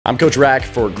I'm Coach RAC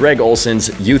for Greg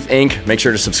Olsen's Youth Inc. Make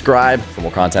sure to subscribe for more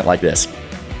content like this.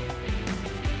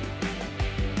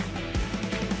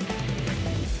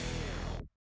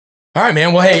 All right,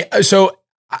 man. Well, hey, so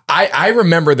I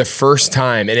remember the first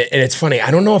time, and it's funny.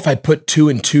 I don't know if I put 2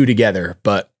 and 2 together,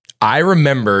 but I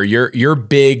remember your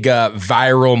big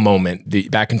viral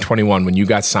moment back in 21 when you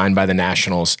got signed by the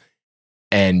Nationals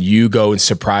and you go and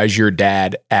surprise your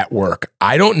dad at work.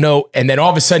 I don't know. And then all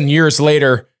of a sudden, years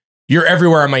later, you're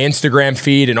everywhere on my Instagram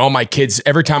feed, and all my kids,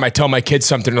 every time I tell my kids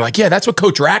something, they're like, yeah, that's what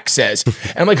Coach RAC says.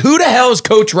 And I'm like, who the hell is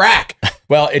Coach RAC?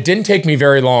 Well, it didn't take me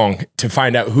very long to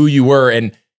find out who you were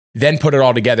and then put it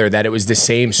all together that it was the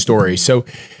same story. So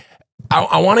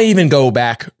I want to even go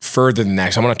back further than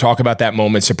that. So I want to talk about that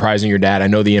moment surprising your dad. I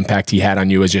know the impact he had on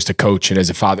you as just a coach and as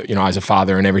a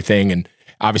father, and everything, and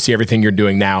obviously everything you're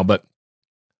doing now. But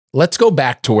let's go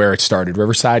back to where it started.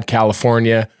 Riverside,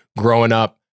 California, growing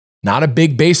up. Not a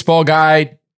big baseball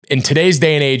guy. In today's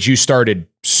day and age, you started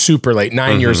super late.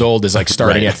 9 years old is like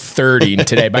starting at 30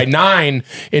 today. By 9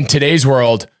 in today's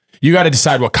world, you got to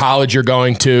decide what college you're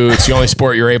going to. It's the only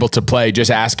sport you're able to play. Just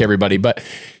ask everybody. But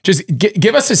just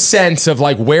give us a sense of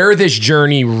like where this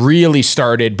journey really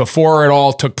started before it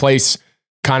all took place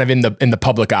kind of in the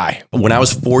public eye. When I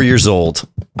was 4 years old,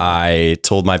 I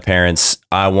told my parents,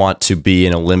 I want to be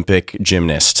an Olympic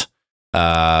gymnast.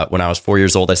 When I was 4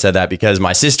 years old, I said that because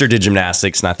my sister did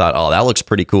gymnastics and I thought, oh, that looks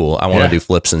pretty cool. I want to do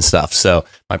flips and stuff. So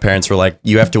my parents were like,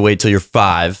 you have to wait till you're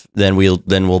 5. Then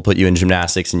we'll put you in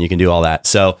gymnastics and you can do all that.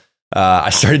 So I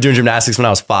started doing gymnastics when I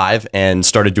was 5 and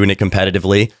started doing it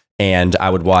competitively. And I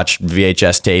would watch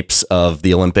VHS tapes of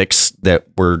the Olympics that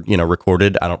were,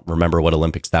 recorded. I don't remember what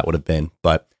Olympics that would have been,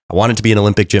 but I wanted to be an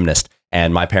Olympic gymnast.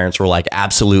 And my parents were like,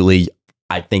 absolutely,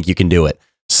 I think you can do it.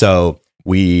 So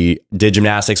we did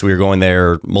gymnastics. We were going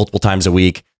there multiple times a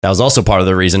week. That was also part of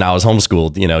the reason I was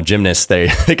homeschooled. Gymnasts, they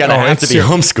kind of have to be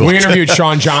homeschooled. We interviewed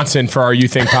Sean Johnson for our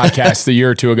Youth Inc podcast a year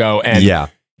or two ago. And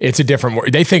it's a different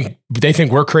word. They think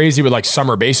we're crazy with like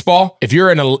summer baseball. If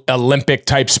you're in an Olympic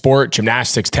type sport,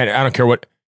 gymnastics, tennis, I don't care what,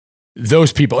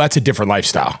 those people, that's a different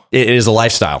lifestyle. It is a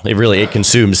lifestyle. It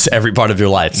consumes every part of your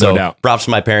life. So props to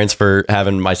my parents for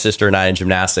having my sister and I in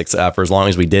gymnastics for as long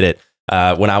as we did it.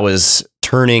 When I was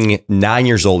turning 9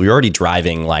 years old, we were already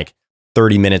driving like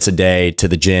 30 minutes a day to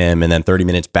the gym and then 30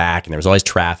 minutes back. And there was always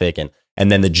traffic.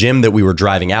 And then the gym that we were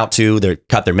driving out to, they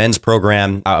cut their men's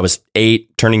program. I was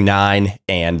 8, turning 9,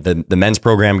 and the men's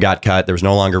program got cut. There was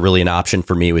no longer really an option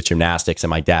for me with gymnastics. And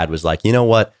my dad was like, you know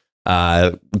what?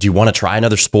 Do you want to try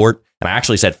another sport? And I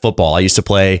actually said football. I used to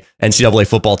play NCAA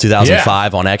football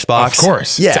 2005 on Xbox. Of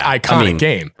course. Yeah. It's an iconic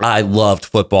game. I loved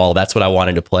football. That's what I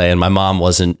wanted to play. And my mom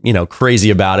wasn't,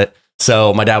 crazy about it.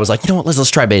 So my dad was like, you know what, let's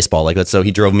try baseball. So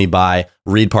he drove me by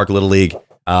Reed Park Little League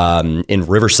in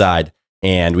Riverside,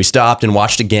 and we stopped and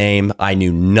watched a game. I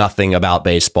knew nothing about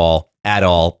baseball at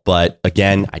all. But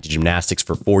again, I did gymnastics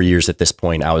for 4 years at this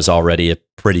point. I was already a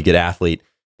pretty good athlete.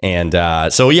 And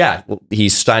he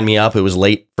signed me up. It was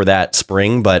late for that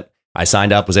spring, but I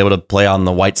signed up, was able to play on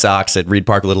the White Sox at Reed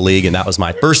Park Little League. And that was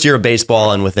my first year of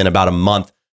baseball. And within about a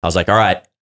month, I was like, all right,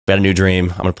 got a new dream.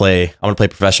 I'm going to play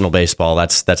professional baseball.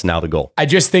 That's now the goal. I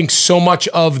just think so much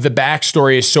of the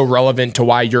backstory is so relevant to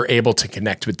why you're able to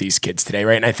connect with these kids today,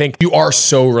 right? And I think you are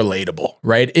so relatable,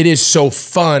 right? It is so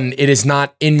fun. It is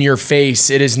not in your face.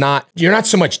 You're not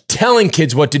so much telling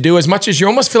kids what to do as much as you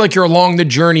almost feel like you're along the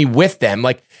journey with them.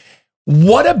 Like,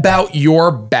 what about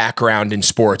your background in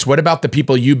sports? What about the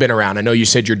people you've been around? I know you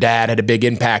said your dad had a big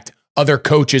impact, other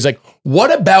coaches. Like,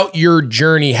 what about your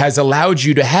journey has allowed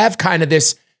you to have kind of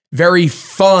this very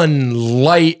fun,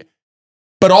 light,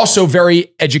 but also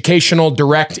very educational,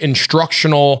 direct,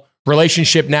 instructional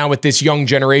relationship now with this young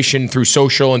generation through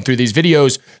social and through these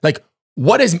videos? Like,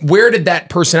 where did that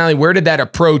personality, where did that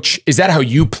approach? Is that how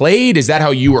you played? Is that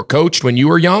how you were coached when you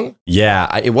were young?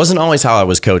 Yeah, it wasn't always how I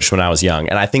was coached when I was young.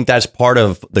 And I think that's part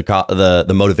of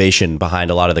the motivation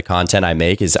behind a lot of the content I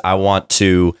make is I want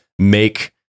to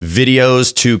make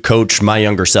videos to coach my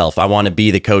younger self. I want to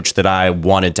be the coach that I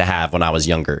wanted to have when I was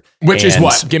younger. Which is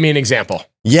what? Give me an example.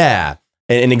 Yeah.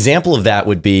 An example of that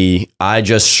would be I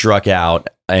just struck out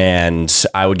and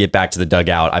I would get back to the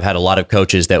dugout. I've had a lot of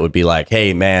coaches that would be like,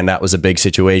 hey, man, that was a big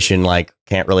situation. Like,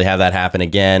 can't really have that happen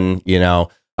again,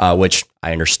 which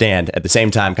I understand. At the same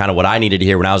time, kind of what I needed to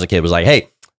hear when I was a kid was like, hey,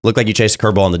 looked like you chased a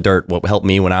curveball in the dirt. What helped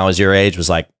me when I was your age was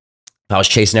like, if I was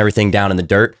chasing everything down in the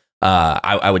dirt,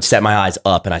 I would set my eyes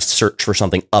up and I search for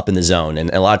something up in the zone. And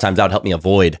a lot of times that would help me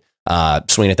avoid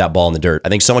swinging at that ball in the dirt. I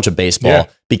think so much of baseball,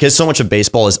 because so much of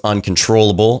baseball is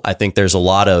uncontrollable. I think there's a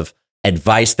lot of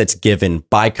advice that's given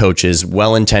by coaches,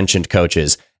 well-intentioned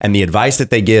coaches, and the advice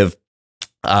that they give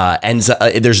And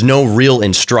there's no real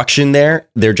instruction there.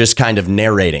 They're just kind of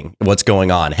narrating what's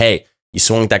going on. Hey, you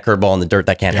swung that curveball in the dirt.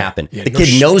 That can't happen. The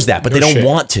kid knows that, but they don't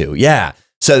want to. Yeah.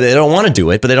 So they don't want to do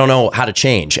it, but they don't know how to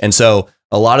change. And so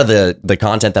a lot of the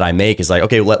content that I make is like,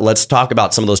 okay, let's talk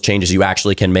about some of those changes you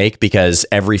actually can make, because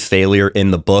every failure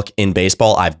in the book in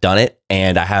baseball, I've done it.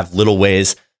 And I have little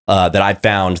ways that I've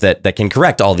found that can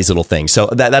correct all these little things. So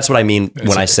that's what I mean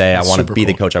when I say I want to be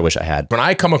the coach I wish I had. When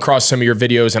I come across some of your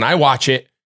videos and I watch it,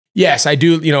 yes, I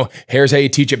do, here's how you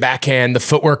teach it backhand, the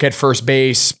footwork at first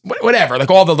base, whatever. Like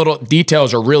all the little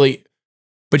details are really,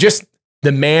 but just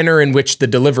the manner in which the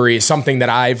delivery is something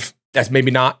that's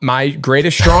maybe not my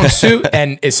greatest strong suit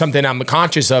and is something I'm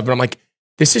conscious of. But I'm like,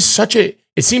 this is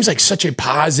it seems like such a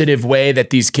positive way that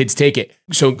these kids take it.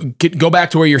 So go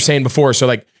back to what you were saying before. So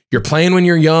like you're playing when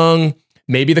you're young,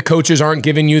 maybe the coaches aren't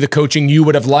giving you the coaching you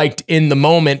would have liked in the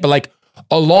moment, but like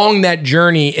along that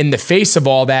journey in the face of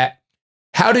all that,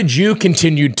 how did you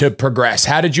continue to progress?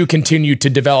 How did you continue to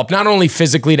develop, not only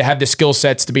physically to have the skill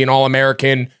sets to be an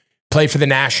All-American, play for the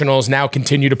Nationals, now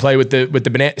continue to play with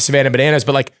the Savannah Bananas,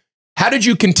 but like, how did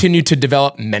you continue to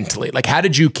develop mentally? Like, how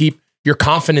did you keep your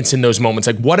confidence in those moments?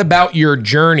 Like, what about your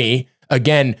journey,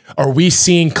 again, are we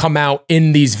seeing come out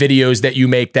in these videos that you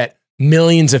make that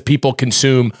millions of people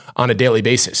consume on a daily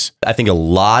basis? I think a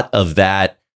lot of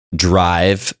that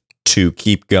drive to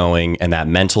keep going and that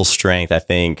mental strength, I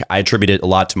think I attribute it a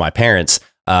lot to my parents.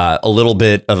 A little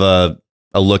bit of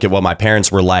a look at what my parents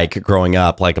were like growing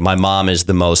up. Like my mom is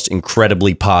the most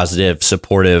incredibly positive,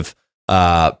 supportive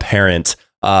parent,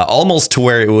 almost to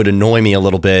where it would annoy me a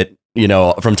little bit,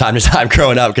 from time to time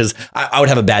growing up, because I would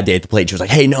have a bad day at the plate. She was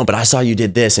like, hey, no, but I saw you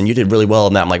did this and you did really well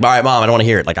in that. I'm like, all right, Mom, I don't want to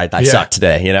hear it. Like I sucked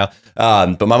today,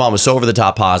 But my mom was so over the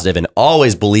top positive and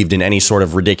always believed in any sort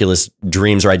of ridiculous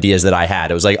dreams or ideas that I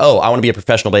had. It was like, oh, I want to be a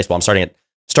professional baseball. I'm starting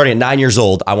at 9 years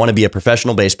old. I want to be a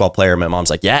professional baseball player. My mom's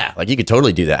like, yeah, like you could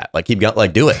totally do that. Like keep going,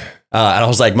 like do it. And I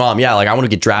was like, Mom, yeah, like I want to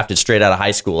get drafted straight out of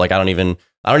high school. Like I don't even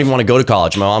want to go to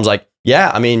college. My mom's like,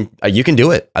 yeah, I mean, you can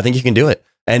do it. I think you can do it.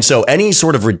 And so any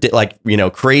sort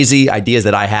of crazy ideas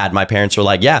that I had, my parents were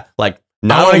like, yeah, like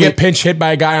I want to get pinch hit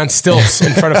by a guy on stilts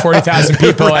in front of 40,000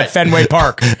 people right. at Fenway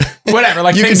Park. Whatever,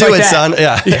 like you things can do like it,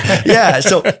 that. Son.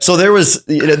 Yeah. So there was,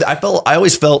 I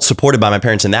always felt supported by my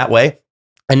parents in that way.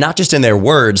 And not just in their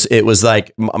words, it was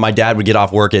like my dad would get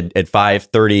off work at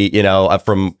 5:30,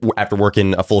 from after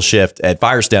working a full shift at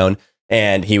Firestone,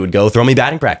 and he would go throw me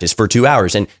batting practice for 2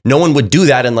 hours. And no one would do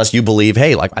that unless you believe,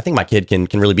 hey, like I think my kid can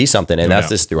really be something. And that's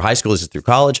this through high school, this is through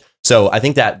college. So I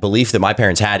think that belief that my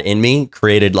parents had in me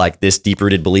created like this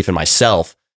deep-rooted belief in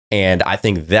myself. And I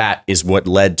think that is what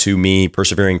led to me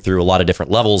persevering through a lot of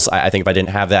different levels. I think if I didn't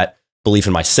have that belief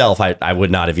in myself, I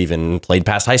would not have even played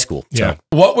past high school. Yeah. So.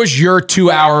 What was your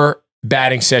 2-hour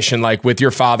batting session like with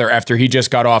your father after he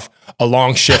just got off a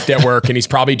long shift at work and he's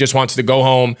probably just wants to go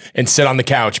home and sit on the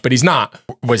couch, but he's not?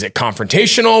 Was it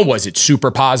confrontational? Was it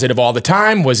super positive all the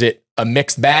time? Was it a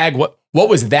mixed bag? What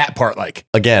was that part like?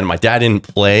 Again, my dad didn't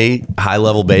play high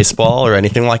level baseball or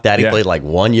anything like that. He played like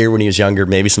 1 year when he was younger,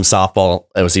 maybe some softball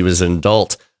as he was an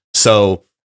adult. So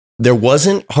there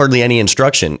wasn't hardly any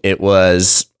instruction. It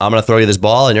was, I'm going to throw you this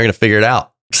ball and you're going to figure it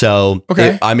out. So,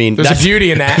 okay. There's a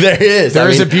beauty in that. There is.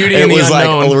 There's a beauty in the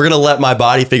unknown. Like, we're going to let my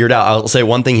body figure it out. I'll say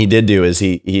one thing he did do is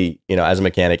he as a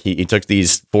mechanic, he took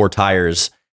these 4 tires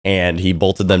and he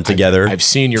bolted them together. I've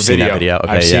seen your video. Okay,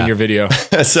 I've seen your video.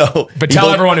 But tell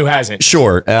everyone who hasn't.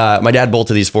 Sure. My dad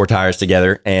bolted these 4 tires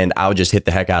together and I would just hit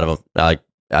the heck out of them.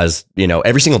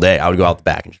 Every single day I would go out the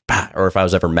back and or if I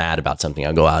was ever mad about something,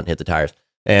 I'd go out and hit the tires.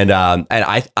 And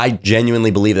I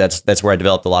genuinely believe that's where I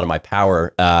developed a lot of my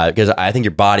power, because I think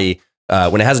your body,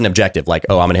 when it has an objective, like,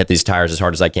 oh, I'm going to hit these tires as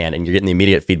hard as I can, and you're getting the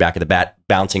immediate feedback of the bat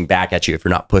bouncing back at you if you're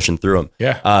not pushing through them.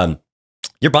 Yeah.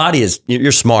 Your body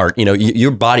you're smart.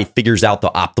 Your body figures out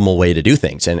the optimal way to do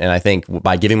things. And I think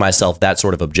by giving myself that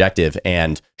sort of objective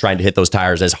and trying to hit those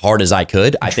tires as hard as I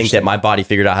could, I think that my body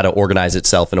figured out how to organize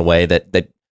itself in a way that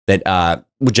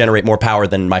would generate more power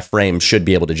than my frame should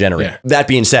be able to generate. Yeah. That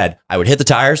being said, I would hit the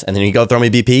tires and then he'd go throw me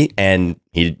BP and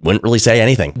he wouldn't really say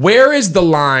anything. Where is the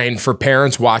line for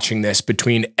parents watching this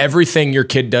between everything your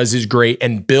kid does is great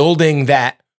and building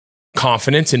that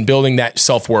confidence and building that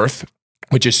self-worth,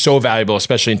 which is so valuable,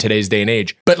 especially in today's day and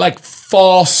age, but like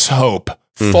false hope,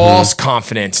 false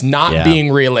confidence, not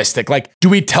being realistic? Like, do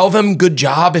we tell them good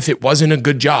job if it wasn't a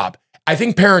good job? I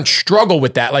think parents struggle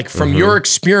with that. Like from your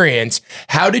experience,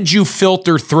 how did you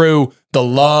filter through the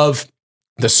love,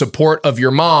 the support of your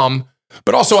mom,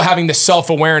 but also having the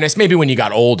self-awareness, maybe when you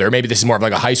got older, maybe this is more of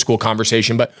like a high school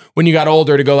conversation, but when you got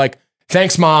older to go like,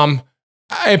 thanks, Mom,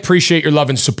 I appreciate your love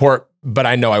and support, but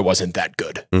I know I wasn't that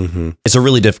good. It's a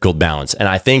really difficult balance. And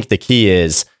I think the key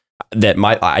is that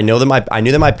I knew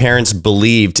that my parents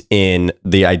believed in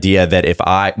the idea that if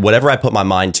whatever I put my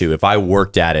mind to, if I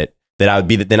worked at it, then I would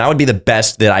be the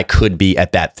best that I could be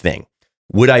at that thing.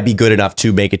 Would I be good enough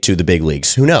to make it to the big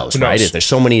leagues? Who knows, right? There's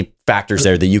so many factors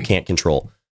there that you can't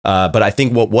control. But I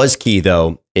think what was key,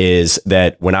 though, is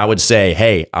that when I would say,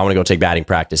 hey, I want to go take batting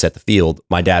practice at the field,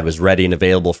 my dad was ready and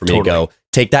available for me to go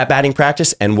take that batting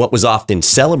practice. And what was often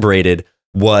celebrated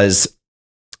was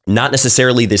not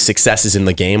necessarily the successes in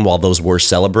the game while those were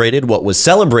celebrated. What was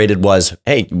celebrated was,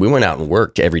 hey, we went out and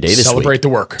worked every day this week. Celebrate the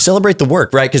work. Celebrate the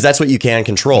work, right? Because that's what you can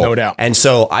control. No doubt. And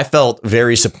so I felt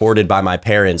very supported by my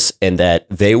parents in that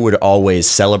they would always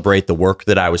celebrate the work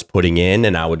that I was putting in,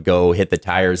 and I would go hit the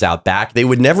tires out back. They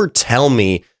would never tell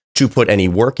me to put any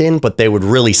work in, but they would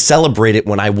really celebrate it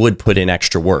when I would put in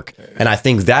extra work. And I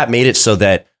think that made it so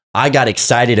that I got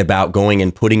excited about going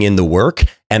and putting in the work.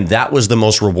 And that was the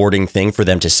most rewarding thing for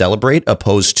them to celebrate,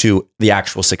 opposed to the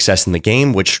actual success in the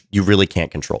game, which you really can't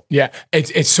control. Yeah.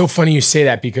 It's so funny you say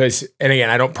that because, and again,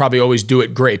 I don't probably always do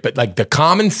it great, but like the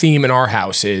common theme in our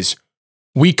house is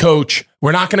we coach,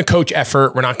 we're not going to coach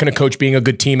effort. We're not going to coach being a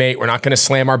good teammate. We're not going to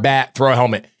slam our bat, throw a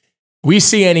helmet. We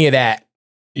see any of that,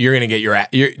 you're going to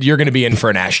get you're going to be in for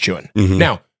an ass chewing.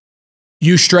 Now,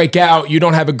 you strike out, you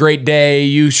don't have a great day,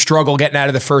 you struggle getting out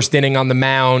of the first inning on the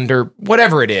mound or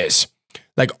whatever it is.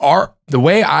 Like the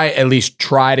way I at least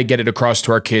try to get it across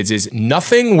to our kids is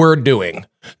nothing we're doing.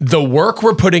 The work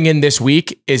we're putting in this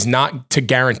week is not to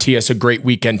guarantee us a great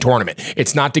weekend tournament.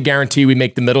 It's not to guarantee we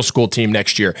make the middle school team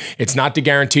next year. It's not to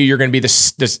guarantee you're going to be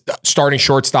the starting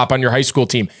shortstop on your high school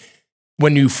team.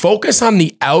 When you focus on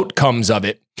the outcomes of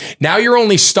it, now you're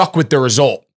only stuck with the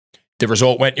result. The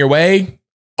result went your way.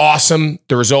 Awesome.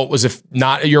 The result was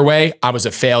not your way. I was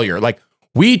a failure. Like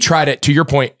we try to your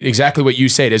point, exactly what you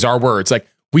said is our words. Like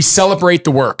we celebrate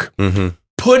the work,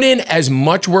 put in as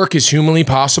much work as humanly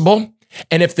possible.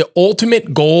 And if the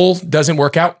ultimate goal doesn't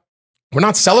work out, we're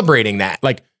not celebrating that.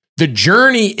 Like the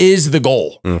journey is the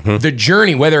goal. The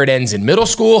journey, whether it ends in middle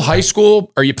school, high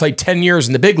school, or you play 10 years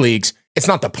in the big leagues, it's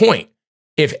not the point.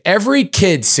 If every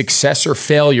kid's success or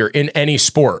failure in any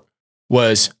sport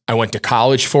was I went to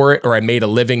college for it or I made a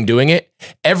living doing it,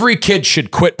 every kid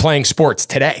should quit playing sports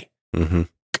today.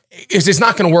 It's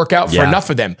not going to work out for enough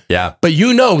of them. But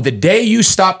you know, the day you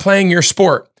stop playing your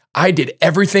sport, I did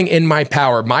everything in my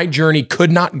power. My journey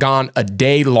could not gone a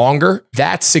day longer.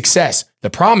 That's success. The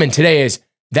problem in today is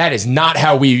that is not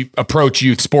how we approach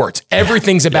youth sports.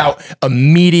 Everything's about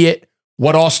immediate.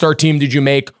 What all-star team did you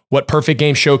make? What perfect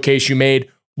game showcase you made?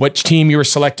 What team you were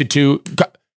selected to?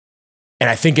 And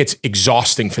I think it's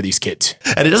exhausting for these kids.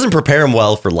 And it doesn't prepare them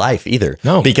well for life either.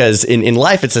 No. Because in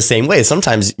life, it's the same way.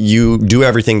 Sometimes you do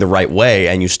everything the right way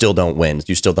and you still don't win.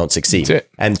 You still don't succeed. That's it.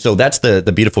 And so that's the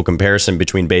beautiful comparison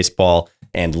between baseball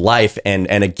and life. And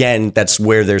again, that's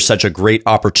where there's such a great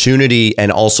opportunity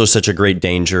and also such a great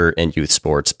danger in youth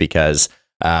sports because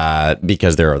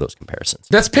there are those comparisons.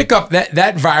 Let's pick up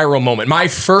that viral moment. My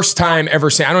first time ever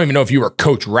saying, I don't even know if you were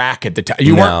Coach RAC at the time.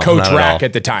 You weren't Coach RAC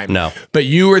at the time. No. But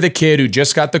you were the kid who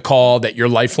just got the call that your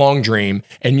lifelong dream,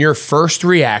 and your first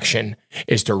reaction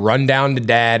is to run down to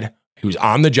dad who's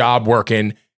on the job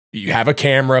working. You have a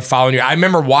camera following you. I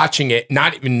remember watching it,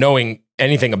 not even knowing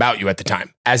anything about you at the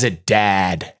time. As a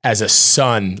dad, as a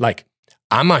son, like,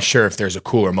 I'm not sure if there's a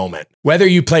cooler moment. Whether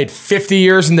you played 50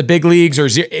 years in the big leagues or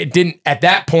it didn't, at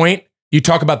that point, you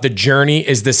talk about the journey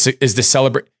is the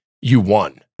celebrate. You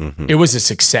won. It was a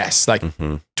success. Like,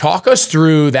 talk us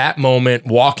through that moment,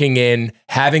 walking in,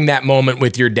 having that moment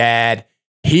with your dad.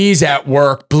 He's at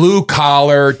work, blue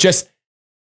collar, just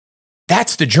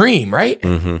that's the dream, right?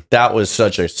 That was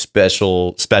such a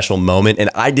special moment. And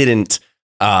I didn't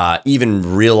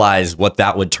even realize what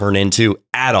that would turn into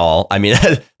at all. I mean,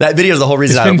 that video is the whole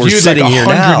reason we're sitting here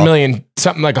now.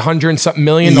 Something like 100 something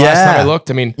million the last time I looked.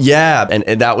 I mean,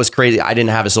 and that was crazy. I didn't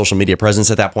have a social media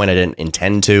presence at that point. I didn't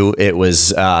intend to. It was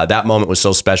that moment was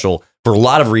so special for a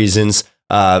lot of reasons.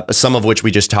 Some of which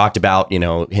we just talked about. You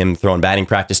know, him throwing batting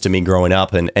practice to me growing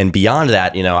up, and beyond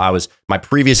that. You know, I was my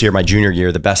previous year, my junior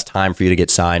year, the best time for you to get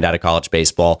signed out of college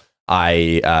baseball.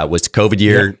 I was COVID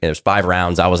year. It was 5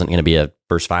 rounds. I wasn't going to be a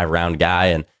first 5-round guy.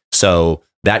 And so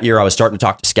that year I was starting to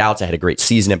talk to scouts. I had a great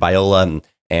season at Biola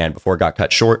and before it got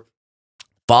cut short.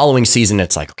 Following season,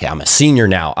 it's like, okay, I'm a senior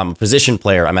now. I'm a position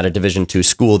player. I'm at a Division II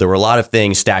school. There were a lot of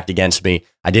things stacked against me.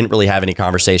 I didn't really have any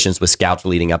conversations with scouts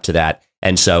leading up to that.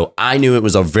 And so I knew it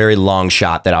was a very long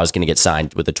shot that I was going to get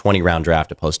signed with a 20-round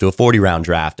draft opposed to a 40-round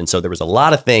draft. And so there was a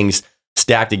lot of things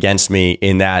stacked against me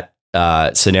in that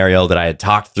scenario that I had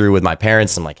talked through with my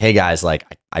parents. I'm like, hey guys, like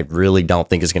I really don't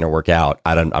think it's going to work out.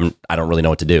 I don't really know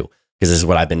what to do because this is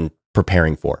what I've been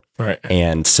preparing for. Right.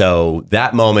 And so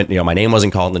that moment, my name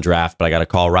wasn't called in the draft, but I got a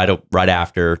call right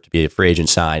after to be a free agent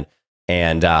sign.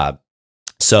 And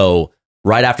so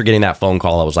right after getting that phone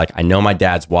call, I was like, I know my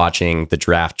dad's watching the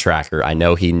draft tracker. I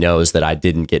know he knows that I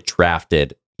didn't get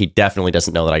drafted. He definitely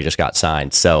doesn't know that I just got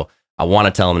signed. So I want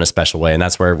to tell him in a special way. And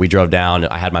that's where we drove down.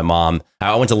 I had my mom.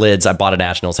 I went to Lids. I bought a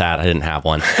Nationals hat. I didn't have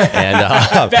one. And that's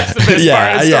the best part of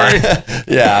the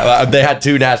story. Yeah. They had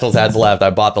 2 Nationals hats left.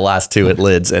 I bought the last 2 at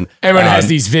Lids. And everyone has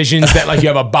these visions that like you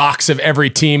have a box of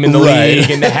every team in the league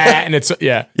and the hat. And it's,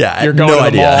 you're going to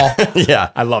the mall.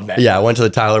 Yeah. I love that. Yeah. I went to the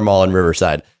Tyler Mall in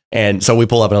Riverside. And so we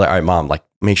pull up and I'm like, all right, Mom, like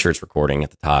make sure it's recording at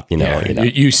the top,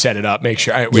 You set it up, make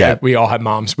sure. We all have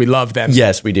moms. We love them.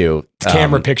 Yes, we do.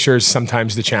 Camera pictures,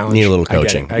 sometimes the challenge. Need a little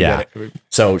coaching. I get it.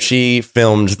 So she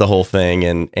filmed the whole thing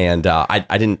and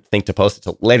I didn't think to post it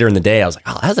till later in the day. I was like,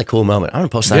 oh, that's a cool moment. I'm going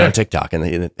to post that on TikTok.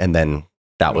 And then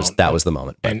that was the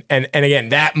moment. And again,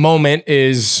 that moment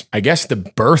is, I guess, the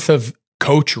birth of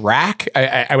Coach RAC.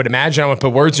 I would imagine I want to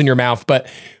put words in your mouth, but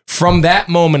from that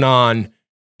moment on,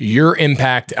 your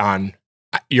impact on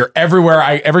you're everywhere.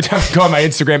 Every time I go on my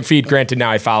Instagram feed, granted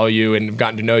now I follow you and have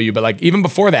gotten to know you, but like even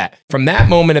before that, from that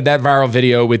moment of that viral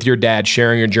video with your dad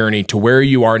sharing your journey to where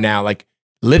you are now, like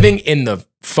living in the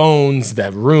phones,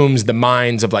 the rooms, the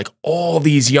minds of like all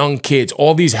these young kids,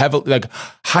 all these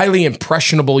highly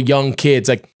impressionable young kids.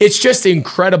 Like it's just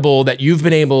incredible that you've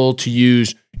been able to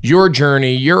use your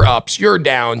journey, your ups, your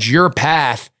downs, your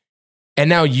path,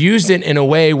 and now used it in a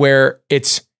way where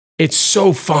it's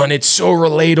so fun. It's so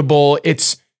relatable.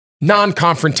 It's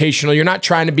non-confrontational. You're not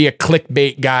trying to be a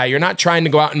clickbait guy. You're not trying to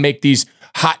go out and make these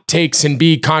hot takes and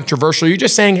be controversial. You're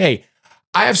just saying, hey,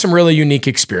 I have some really unique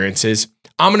experiences.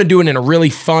 I'm going to do it in a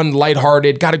really fun,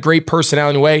 lighthearted, got a great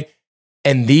personality way.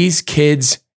 And these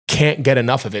kids can't get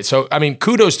enough of it. So, I mean,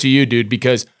 kudos to you, dude,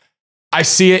 because I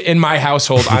see it in my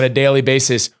household on a daily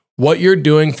basis. What you're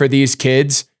doing for these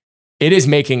kids, it is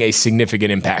making a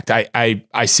significant impact.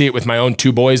 I see it with my own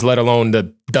 2 boys, let alone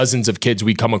the dozens of kids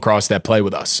we come across that play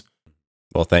with us.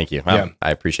 Well, thank you. I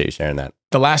appreciate you sharing that.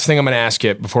 The last thing I'm going to ask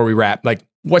you before we wrap, like,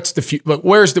 what's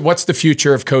the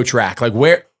future of Coach RAC? Like,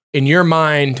 where in your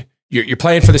mind, you're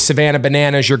playing for the Savannah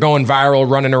Bananas, you're going viral,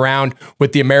 running around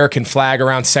with the American flag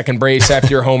around second base after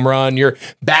your home run, you're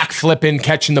back flipping,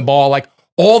 catching the ball, like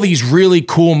all these really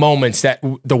cool moments that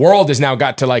the world has now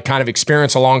got to like kind of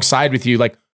experience alongside with you.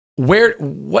 Like,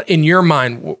 what in your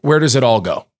mind, where does it all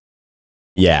go?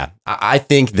 Yeah, I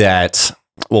think that,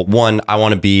 well, one, I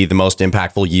want to be the most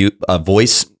impactful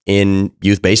voice in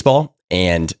youth baseball.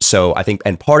 And so I think,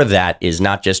 and part of that is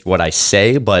not just what I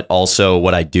say, but also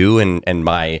what I do and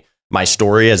my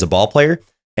story as a ball player.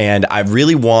 And I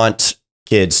really want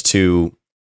kids to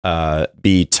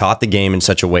be taught the game in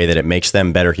such a way that it makes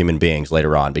them better human beings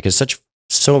later on, because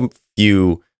so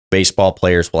few baseball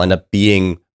players will end up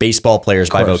being baseball players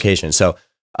by vocation. So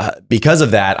because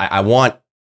of that, I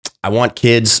want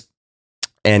kids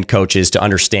and coaches to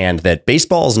understand that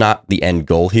baseball is not the end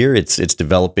goal here. It's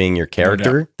developing your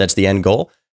character. That's the end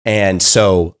goal. And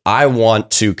so I want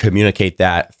to communicate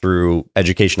that through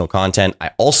educational content.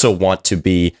 I also want to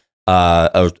be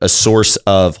a source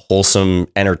of wholesome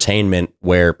entertainment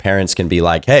where parents can be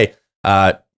like, hey,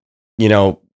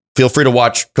 feel free to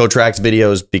watch Coach RAC's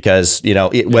videos because, whether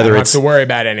you don't have to worry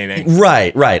about anything.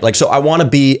 Right. Like, so I want to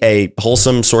be a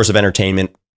wholesome source of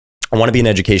entertainment. I want to be an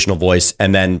educational voice.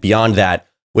 And then beyond that,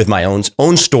 with my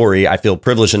own story, I feel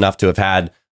privileged enough to have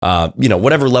had,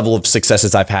 whatever level of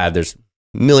successes I've had. There's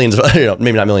millions of,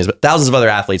 maybe not millions, but thousands of other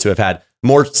athletes who have had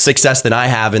more success than I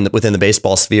have within the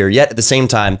baseball sphere. Yet at the same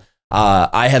time,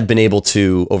 I have been able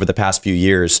to, over the past few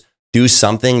years, do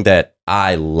something that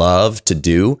I love to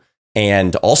do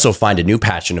and also find a new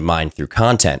passion of mine through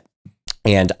content.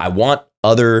 And I want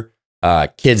other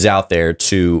kids out there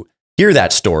to hear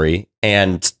that story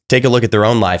and take a look at their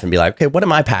own life and be like, okay, what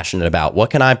am I passionate about? What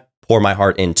can I pour my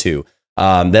heart into?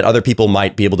 That other people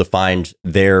might be able to find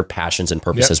their passions and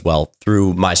purpose as well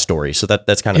through my story. So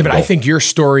that's kind of but I think your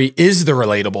story is the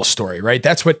relatable story, right?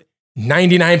 That's what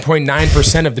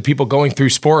 99.9% of the people going through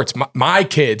sports, my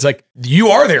kids, like you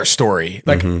are their story.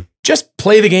 Like just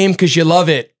play the game because you love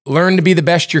it. Learn to be the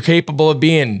best you're capable of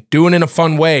being, do it in a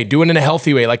fun way, do it in a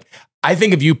healthy way. Like I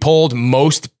think if you polled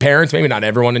most parents, maybe not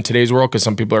everyone in today's world, because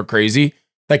some people are crazy,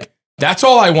 like that's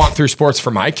all I want through sports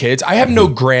for my kids. I have no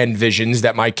grand visions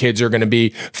that my kids are going to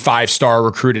be 5-star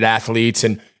recruited athletes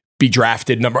and be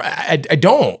drafted number. I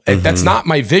don't. That's not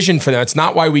my vision for them. It's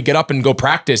not why we get up and go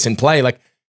practice and play. Like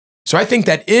So I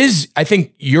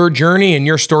think your journey and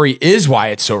your story is why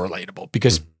it's so relatable,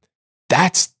 because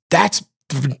that's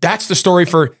the story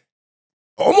for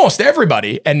almost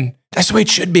everybody. And that's the way it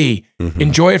should be.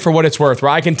 Enjoy it for what it's worth.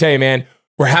 Where I can tell you, man,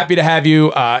 we're happy to have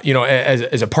you,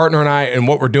 as a partner and I, and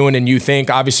what we're doing in Youth Inc.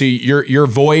 Obviously, your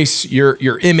voice,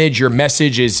 your image, your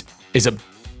message is a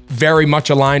very much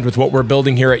aligned with what we're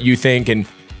building here at Youth Inc. And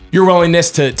your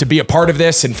willingness to be a part of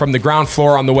this, and from the ground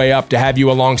floor on the way up, to have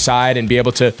you alongside and be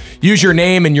able to use your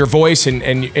name and your voice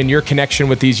and your connection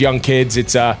with these young kids.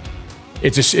 It's a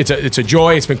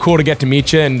joy. It's been cool to get to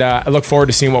meet you, and I look forward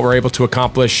to seeing what we're able to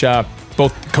accomplish,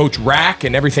 both Coach RAC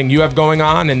and everything you have going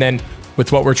on, and then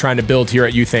with what we're trying to build here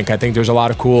at Youth Inc. I think there's a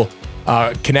lot of cool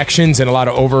connections and a lot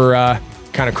of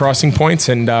kind of crossing points,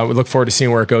 and we look forward to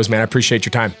seeing where it goes, man. I appreciate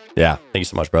your time. Yeah. Thank you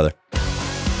so much, brother.